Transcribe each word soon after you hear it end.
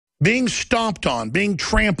being stomped on, being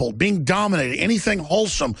trampled, being dominated, anything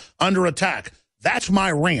wholesome under attack. That's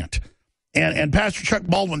my rant. And Pastor Chuck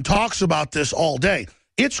Baldwin talks about this all day.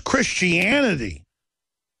 It's Christianity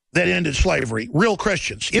that ended slavery, real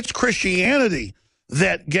Christians. It's Christianity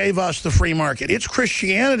that gave us the free market. It's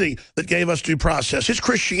Christianity that gave us due process. It's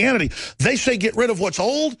Christianity. They say get rid of what's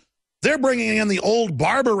old. They're bringing in the old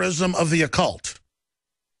barbarism of the occult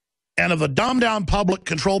and of the dumbed-down public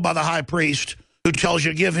controlled by the high priest who tells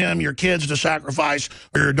you give him your kids to sacrifice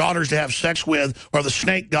or your daughters to have sex with, or the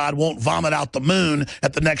snake god won't vomit out the moon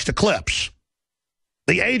at the next eclipse.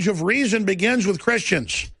 The age of reason begins with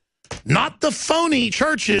Christians, not the phony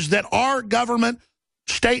churches that are government,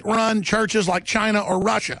 state-run churches like China or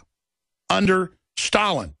Russia under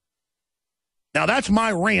Stalin. Now, that's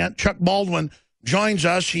my rant. Chuck Baldwin joins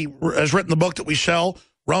us. He has written the book that we sell,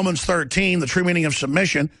 Romans 13, The True Meaning of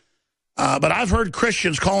Submission. But I've heard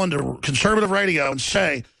Christians call into conservative radio and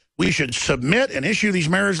say we should submit and issue these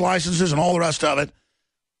marriage licenses and all the rest of it.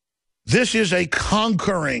 This is a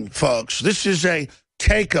conquering, folks. This is a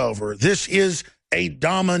takeover. This is a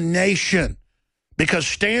domination. Because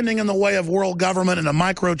standing in the way of world government and a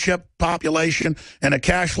microchip population and a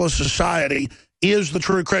cashless society is the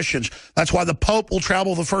true Christians. That's why the Pope will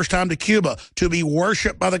travel the first time to Cuba to be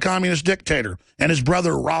worshipped by the communist dictator and his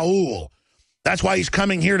brother Raul. That's why he's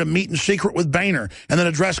coming here to meet in secret with Boehner and then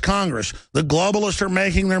address Congress. The globalists are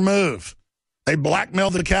making their move. They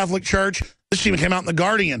blackmailed the Catholic Church. This even came out in The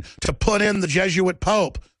Guardian to put in the Jesuit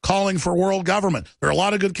Pope calling for world government. There are a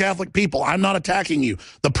lot of good Catholic people. I'm not attacking you.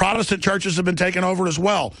 The Protestant churches have been taken over as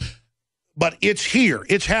well. But it's here.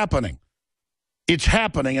 It's happening. It's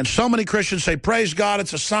happening. And so many Christians say, praise God,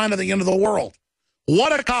 it's a sign of the end of the world.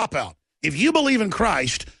 What a cop-out. If you believe in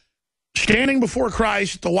Christ, standing before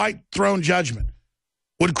Christ at the white throne judgment,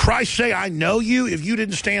 would Christ say, I know you, if you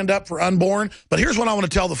didn't stand up for unborn? But here's what I want to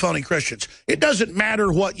tell the phony Christians. It doesn't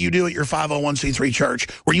matter what you do at your 501c3 church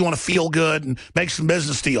where you want to feel good and make some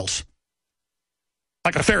business deals.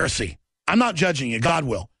 Like a Pharisee. I'm not judging you. God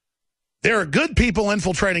will. There are good people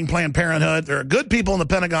infiltrating Planned Parenthood. There are good people in the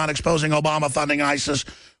Pentagon exposing Obama funding ISIS.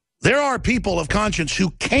 There are people of conscience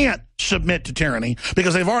who can't submit to tyranny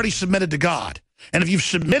because they've already submitted to God. And if you've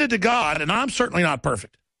submitted to God, and I'm certainly not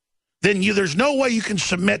perfect, then there's no way you can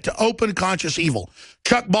submit to open conscious evil.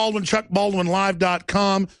 Chuck Baldwin,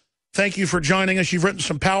 ChuckBaldwinLive.com. Thank you for joining us. You've written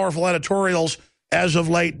some powerful editorials as of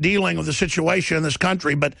late dealing with the situation in this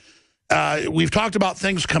country, but we've talked about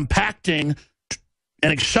things compacting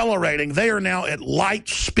and accelerating. They are now at light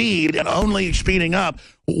speed and only speeding up.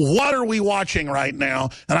 What are we watching right now?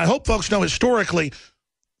 And I hope folks know historically,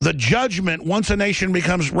 the judgment, once a nation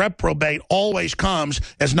becomes reprobate, always comes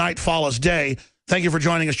as night follows day. Thank you for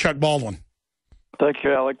joining us, Chuck Baldwin. Thank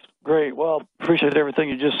you, Alex. Great. Well, appreciate everything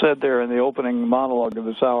you just said there in the opening monologue of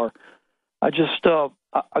this hour. I just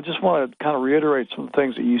want to kind of reiterate some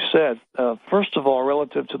things that you said. First of all,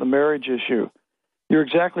 relative to the marriage issue, you're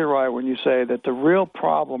exactly right when you say that the real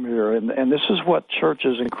problem here, and this is what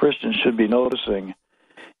churches and Christians should be noticing,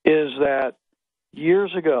 is that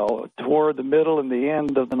years ago, toward the middle and the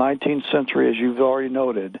end of the 19th century, as you've already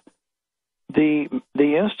noted, the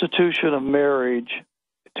institution of marriage,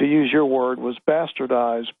 to use your word, was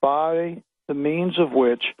bastardized by the means of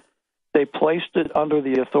which they placed it under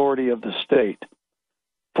the authority of the state.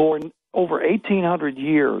 For over 1,800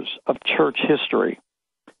 years of church history,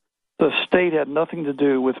 the state had nothing to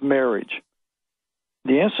do with marriage.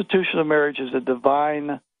 The institution of marriage is a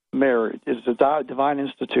divine marriage, is a divine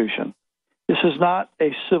institution. This is not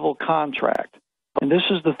a civil contract. And this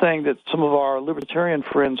is the thing that some of our libertarian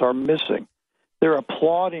friends are missing. They're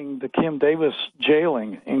applauding the Kim Davis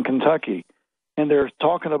jailing in Kentucky, and they're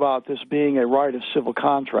talking about this being a right of civil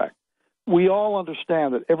contract. We all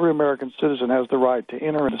understand that every American citizen has the right to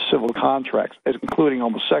enter into civil contracts, including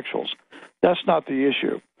homosexuals. That's not the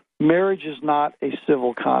issue. Marriage is not a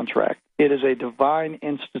civil contract. It is a divine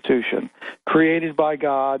institution created by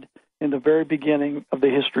God in the very beginning of the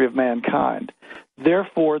history of mankind.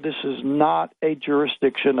 Therefore, this is not a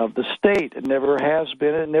jurisdiction of the state. It never has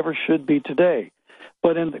been. It never should be today.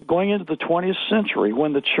 But going into the 20th century,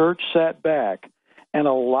 when the church sat back and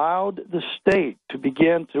allowed the state to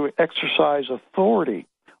begin to exercise authority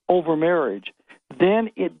over marriage, then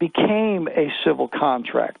it became a civil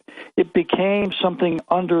contract. It became something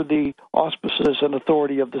under the auspices and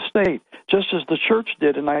authority of the state, just as the church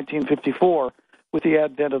did in 1954 with the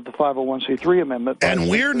advent of the 501c3 amendment. And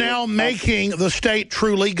we're now making the state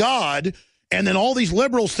truly God, and then all these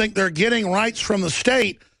liberals think they're getting rights from the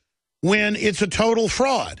state when it's a total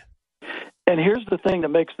fraud. And here's the thing that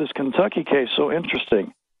makes this Kentucky case so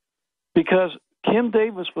interesting, because Kim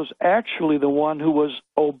Davis was actually the one who was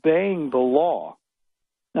obeying the law.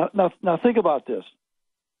 Now think about this.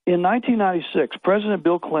 In 1996, President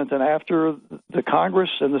Bill Clinton, after the Congress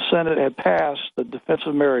and the Senate had passed the Defense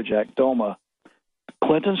of Marriage Act, DOMA,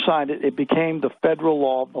 Clinton signed it. It became the federal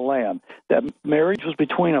law of the land, that marriage was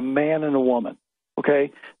between a man and a woman.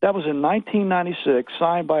 Okay? That was in 1996,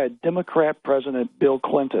 signed by a Democrat President, Bill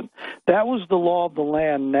Clinton. That was the law of the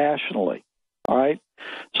land nationally. All right?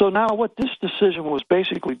 So now what this decision was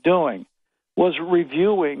basically doing was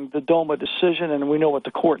reviewing the DOMA decision, and we know what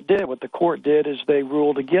the court did. What the court did is they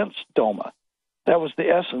ruled against DOMA. That was the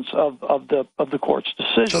essence of the court's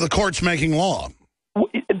decision. So the court's making law.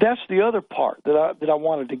 That's the other part that I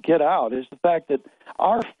wanted to get out, is the fact that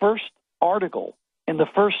our first article in the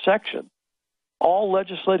first section, all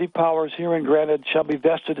legislative powers herein granted shall be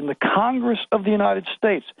vested in the Congress of the United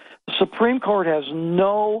States. The Supreme Court has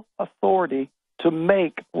no authority to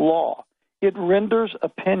make law. It renders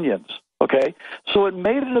opinions. Okay, so it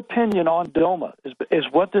made an opinion on DOMA is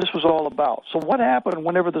what this was all about. So what happened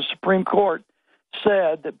whenever the Supreme Court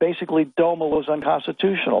said that basically DOMA was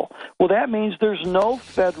unconstitutional? Well, that means there's no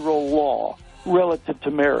federal law relative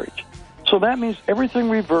to marriage. So that means everything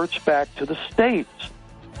reverts back to the states.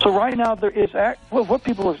 So right now there is what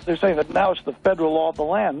people they're saying that now it's the federal law of the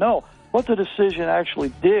land. No, what the decision actually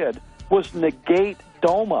did was negate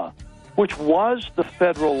DOMA, which was the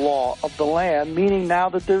federal law of the land, meaning now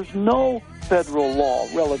that there's no federal law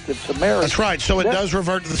relative to marriage. That's right. So it does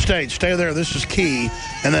revert to the states. Stay there. This is key.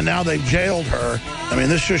 And then now they've jailed her. I mean,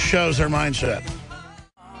 this just shows their mindset.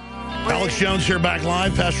 Alex Jones here, back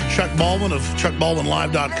live. Pastor Chuck Baldwin of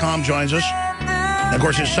ChuckBaldwinLive.com joins us. And of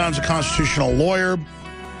course, his son's a constitutional lawyer,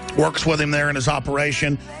 works with him there in his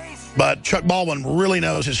operation. But Chuck Baldwin really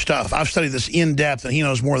knows his stuff. I've studied this in depth, and he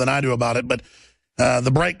knows more than I do about it. But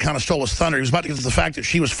the break kind of stole his thunder. He was about to get to the fact that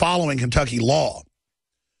she was following Kentucky law.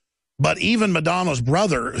 But even Madonna's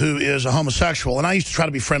brother, who is a homosexual, and I used to try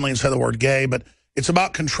to be friendly and say the word gay, but it's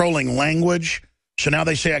about controlling language. So now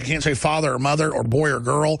they say I can't say father or mother or boy or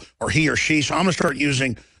girl or he or she. So I'm going to start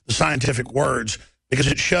using the scientific words because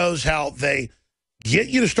it shows how they get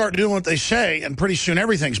you to start doing what they say, and pretty soon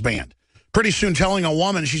everything's banned. Pretty soon telling a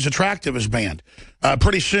woman she's attractive is banned.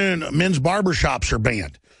 Pretty soon men's barbershops are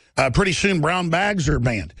banned. Pretty soon brown bags are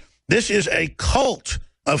banned. This is a cult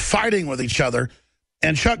of fighting with each other.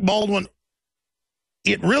 And Chuck Baldwin,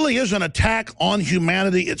 it really is an attack on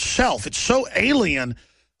humanity itself. It's so alien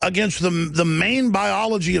against the main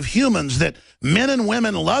biology of humans that men and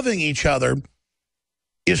women loving each other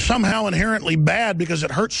is somehow inherently bad because it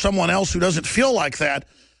hurts someone else who doesn't feel like that.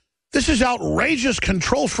 This is outrageous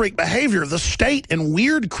control freak behavior. The state and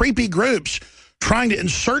weird, creepy groups trying to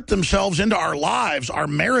insert themselves into our lives, our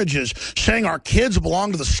marriages, saying our kids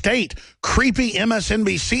belong to the state, creepy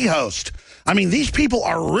MSNBC host. I mean, these people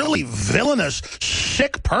are really villainous,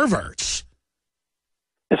 sick perverts.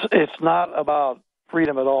 It's not about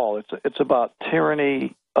freedom at all. It's about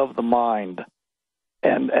tyranny of the mind.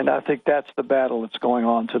 And I think that's the battle that's going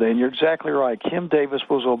on today. And you're exactly right. Kim Davis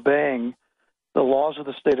was obeying the laws of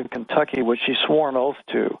the state of Kentucky, which she swore an oath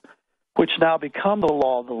to, which now become the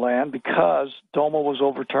law of the land because DOMA was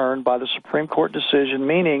overturned by the Supreme Court decision,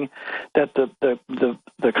 meaning that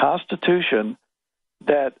the Constitution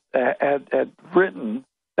that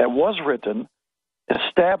was written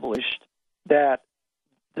established that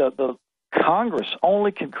the Congress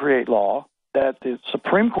only can create law, that the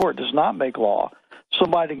Supreme Court does not make law. So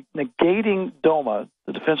by negating DOMA,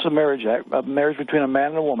 the Defense of Marriage Act, marriage between a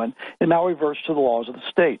man and a woman, it now reverts to the laws of the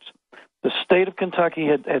states. The state of Kentucky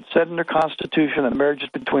had said in their constitution that marriage is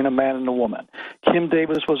between a man and a woman. Kim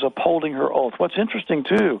Davis was upholding her oath. What's interesting,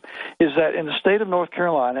 too, is that in the state of North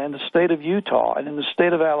Carolina, in the state of Utah, and in the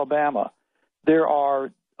state of Alabama, there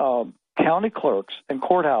are county clerks and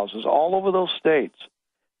courthouses all over those states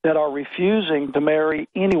that are refusing to marry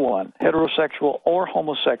anyone, heterosexual or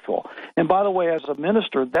homosexual. And by the way, as a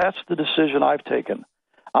minister, that's the decision I've taken.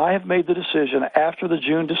 I have made the decision after the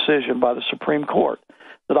June decision by the Supreme Court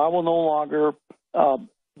that I will no longer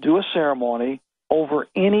do a ceremony over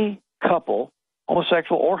any couple,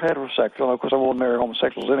 homosexual or heterosexual. Of course, I won't marry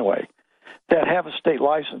homosexuals anyway, that have a state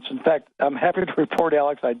license. In fact, I'm happy to report,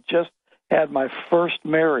 Alex, I just had my first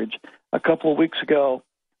marriage a couple of weeks ago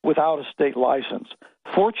without a state license.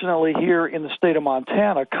 Fortunately, here in the state of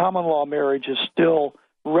Montana, common law marriage is still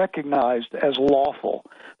recognized as lawful.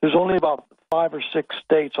 There's only about 5 or 6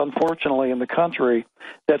 states, unfortunately, in the country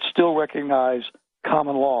that still recognize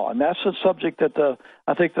common law. And that's a subject that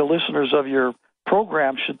I think the listeners of your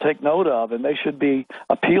program should take note of, and they should be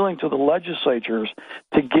appealing to the legislatures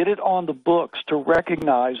to get it on the books to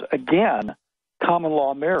recognize, again, common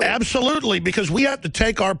law marriage. Absolutely, because we have to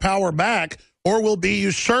take our power back or we'll be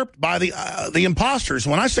usurped by the imposters.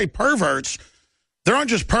 When I say perverts, there aren't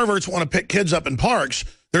just perverts who want to pick kids up in parks.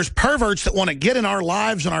 There's perverts that want to get in our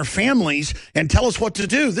lives and our families and tell us what to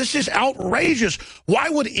do. This is outrageous. Why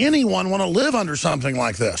would anyone want to live under something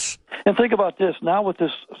like this? And think about this. Now with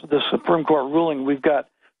this Supreme Court ruling, we've got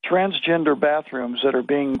transgender bathrooms that are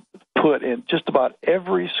being put in just about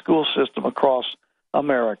every school system across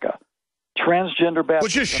America. Transgender bathrooms.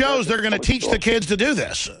 Which just shows they're going to teach the kids to do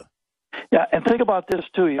this. Yeah, and think about this,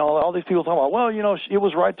 too. You know, all these people talk about, well, you know, it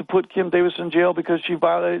was right to put Kim Davis in jail because she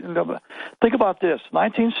violated. Think about this.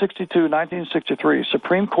 1962, 1963,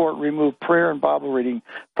 Supreme Court removed prayer and Bible reading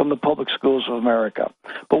from the public schools of America.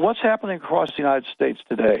 But what's happening across the United States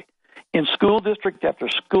today? In school district after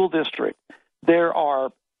school district, there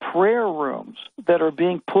are prayer rooms that are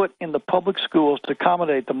being put in the public schools to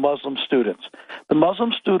accommodate the Muslim students. The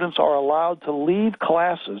Muslim students are allowed to leave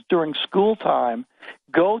classes during school time,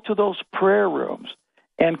 go to those prayer rooms,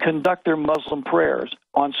 and conduct their Muslim prayers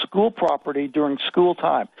on school property during school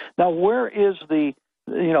time. Now, where is the,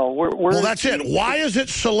 you know, well, that's it. Why is it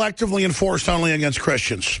selectively enforced only against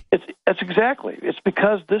Christians? That's exactly. It's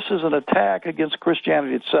because this is an attack against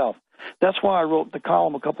Christianity itself. That's why I wrote the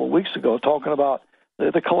column a couple of weeks ago talking about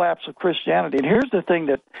the collapse of Christianity. And here's the thing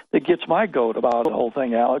that gets my goat about the whole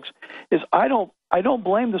thing, Alex, is I don't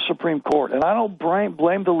blame the Supreme Court, and I don't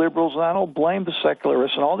blame the liberals, and I don't blame the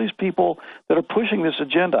secularists and all these people that are pushing this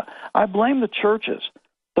agenda. I blame the churches,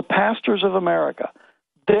 the pastors of America.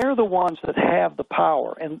 They're the ones that have the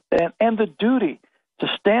power and the duty to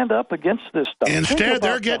stand up against this stuff. Instead,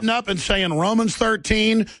 they're getting up and saying Romans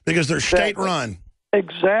 13 because they're state-run.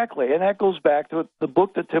 Exactly, and that goes back to the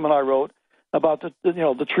book that Tim and I wrote about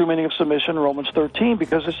the true meaning of submission, Romans 13,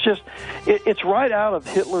 because it's right out of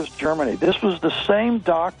Hitler's Germany. This was the same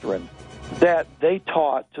doctrine that they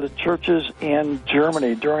taught to the churches in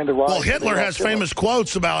Germany during the rise. Well, Hitler has famous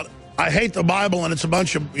quotes about, I hate the Bible and it's a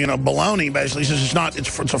bunch of baloney. Basically, he says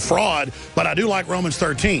it's a fraud, but I do like Romans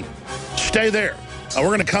 13. Stay there. We're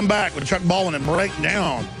going to come back with Chuck Baldwin and break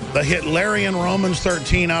down the Hitlerian Romans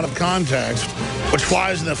 13 out of context, which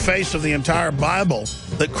flies in the face of the entire Bible,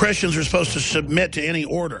 that Christians are supposed to submit to any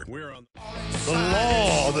order. The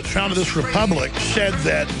law that founded this republic said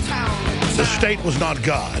that the state was not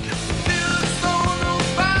God.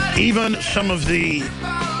 Even some of the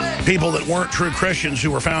people that weren't true Christians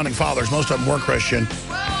who were founding fathers, most of them were Christian,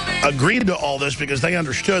 agreed to all this because they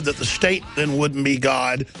understood that the state then wouldn't be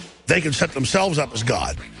God. They could set themselves up as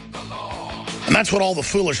God. And that's what all the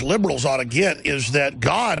foolish liberals ought to get, is that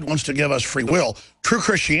God wants to give us free will. True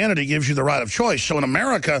Christianity gives you the right of choice. So in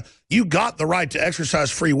America, you got the right to exercise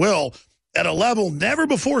free will at a level never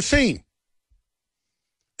before seen,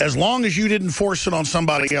 as long as you didn't force it on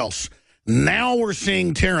somebody else. Now we're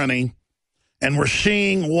seeing tyranny, and we're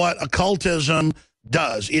seeing what occultism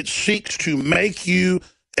does. It seeks to make you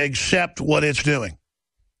accept what it's doing.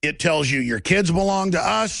 It tells you your kids belong to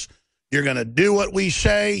us. You're going to do what we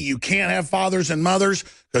say. You can't have fathers and mothers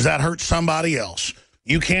because that hurts somebody else.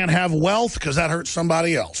 You can't have wealth because that hurts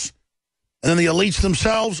somebody else. And then the elites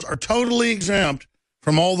themselves are totally exempt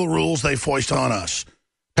from all the rules they foist on us.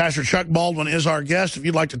 Pastor Chuck Baldwin is our guest. If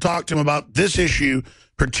you'd like to talk to him about this issue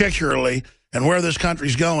particularly and where this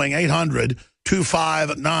country's going,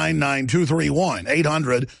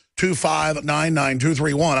 800-259-9231.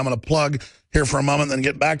 800-259-9231. I'm going to plug here for a moment and then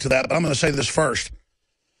get back to that. But I'm going to say this first.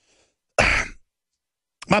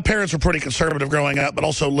 My parents were pretty conservative growing up, but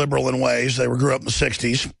also liberal in ways. They grew up in the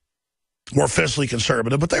 60s, more fiscally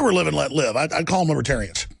conservative, but they were live and let live. I'd call them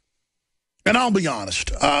libertarians. And I'll be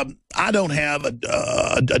honest, I don't have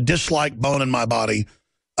a dislike bone in my body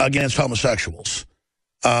against homosexuals.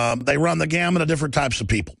 They run the gamut of different types of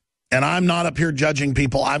people. And I'm not up here judging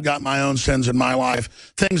people. I've got my own sins in my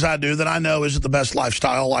life, things I do that I know isn't the best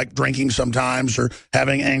lifestyle, like drinking sometimes or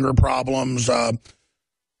having anger problems,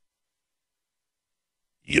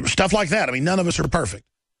 stuff like that. I mean, none of us are perfect.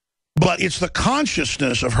 But it's the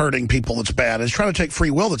consciousness of hurting people that's bad. It's trying to take free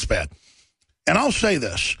will that's bad. And I'll say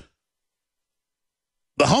this.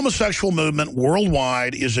 The homosexual movement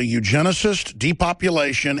worldwide is a eugenicist,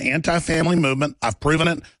 depopulation, anti-family movement. I've proven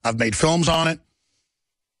it. I've made films on it.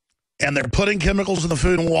 And they're putting chemicals in the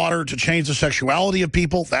food and water to change the sexuality of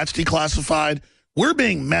people. That's declassified. We're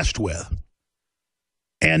being messed with.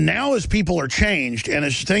 And now as people are changed and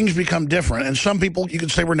as things become different, and some people, you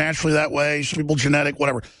could say we're naturally that way, some people genetic,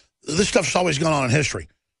 whatever. This stuff's always gone on in history.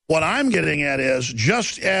 What I'm getting at is,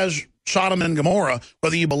 just as Sodom and Gomorrah,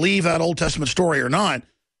 whether you believe that Old Testament story or not,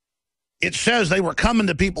 it says they were coming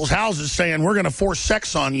to people's houses saying, we're going to force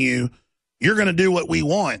sex on you. You're going to do what we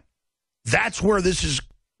want. That's where this has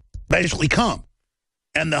basically come.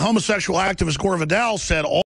 And the homosexual activist Gore Vidal said all